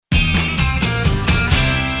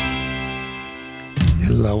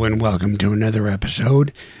Hello and welcome to another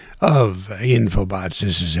episode of Infobots.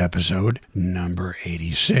 This is episode number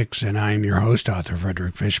 86, and I am your host, author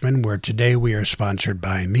Frederick Fishman, where today we are sponsored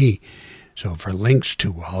by me. So for links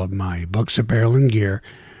to all of my books, apparel, and gear,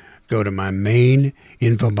 go to my main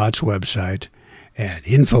Infobots website at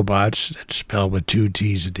Infobots, that's spelled with two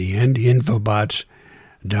T's at the end,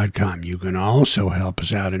 Infobots.com. You can also help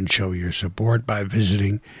us out and show your support by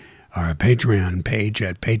visiting our Patreon page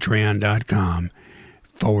at patreon.com/Infobots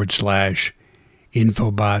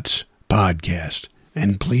podcast.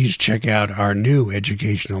 And please check out our new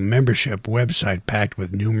educational membership website packed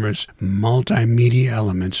with numerous multimedia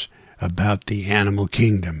elements about the animal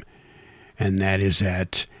kingdom. And that is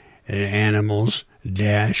at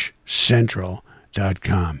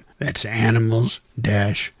animals-central.com. That's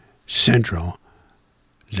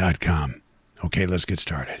animals-central.com. Okay, let's get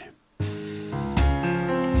started.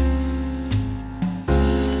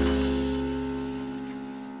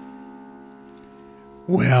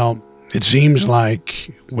 Well, it seems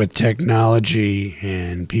like with technology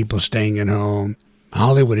and people staying at home,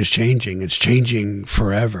 Hollywood is changing. It's changing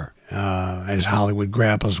forever as Hollywood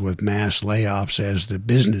grapples with mass layoffs as the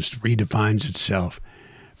business redefines itself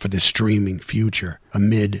for the streaming future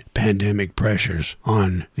amid pandemic pressures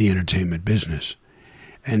on the entertainment business.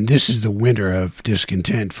 And this is the winter of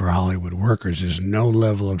discontent for Hollywood workers, as no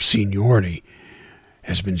level of seniority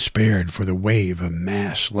has been spared for the wave of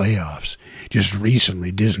mass layoffs. Just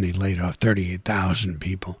recently, Disney laid off 38,000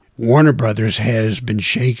 people. Warner Brothers has been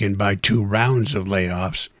shaken by 2 rounds of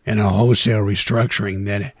layoffs and a wholesale restructuring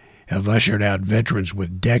that have ushered out veterans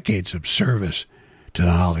with decades of service to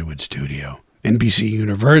the Hollywood studio. NBC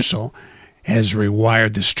Universal has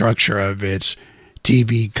rewired the structure of its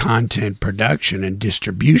TV content production and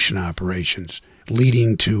distribution operations,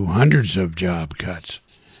 leading to hundreds of job cuts.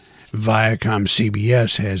 Viacom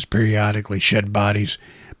CBS has periodically shed bodies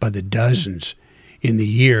by the dozens in the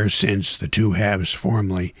year since the two halves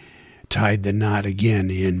formally tied the knot again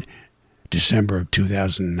in December of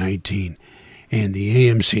 2019. And the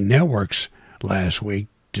AMC networks last week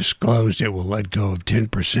disclosed it will let go of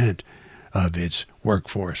 10% of its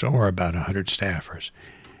workforce, or about 100 staffers.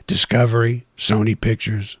 Discovery, Sony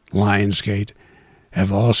Pictures, Lionsgate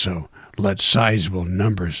have also let sizable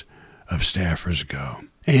numbers of staffers go.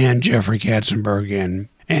 And Jeffrey Katzenberg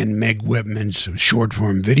and Meg Whitman's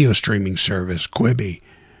short-form video streaming service, Quibi,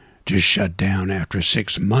 just shut down after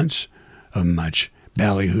 6 months of much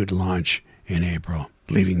ballyhooed launch in April,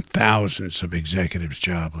 leaving thousands of executives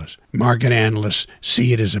jobless. Market analysts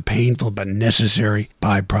see it as a painful but necessary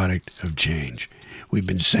byproduct of change. We've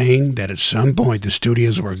been saying that at some point the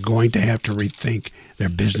studios were going to have to rethink their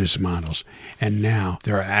business models, and now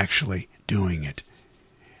they're actually doing it.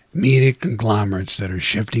 Media conglomerates that are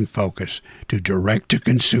shifting focus to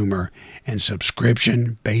direct-to-consumer and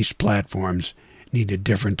subscription-based platforms need a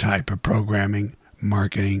different type of programming,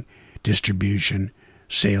 marketing, distribution,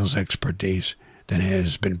 sales expertise that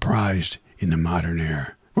has been prized in the modern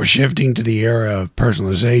era. We're shifting to the era of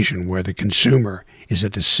personalization where the consumer is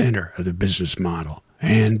at the center of the business model.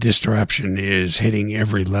 And disruption is hitting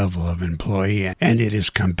every level of employee, and it is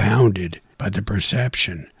compounded by the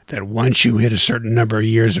perception that once you hit a certain number of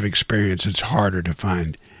years of experience, it's harder to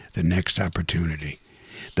find the next opportunity.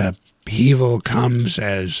 The upheaval comes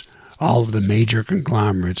as all of the major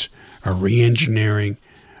conglomerates are re-engineering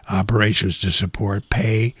operations to support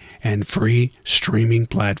pay and free streaming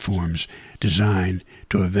platforms designed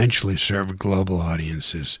to eventually serve global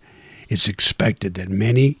audiences. It's expected that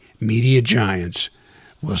many media giants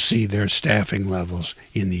will see their staffing levels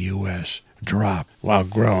in the U.S. drop while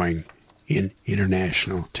growing in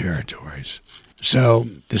international territories. So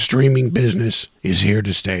the streaming business is here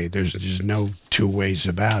to stay. There's just no two ways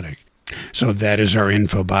about it. So that is our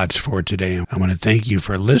Infobots for today. I want to thank you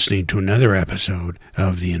for listening to another episode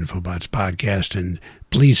of the Infobots podcast, and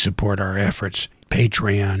please support our efforts.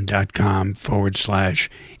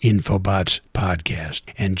 Patreon.com/Infobots podcast.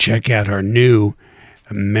 And check out our new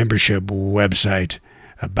membership website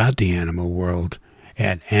about the animal world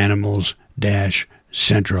at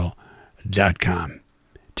animals-central.com.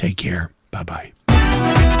 Take care. Bye-bye.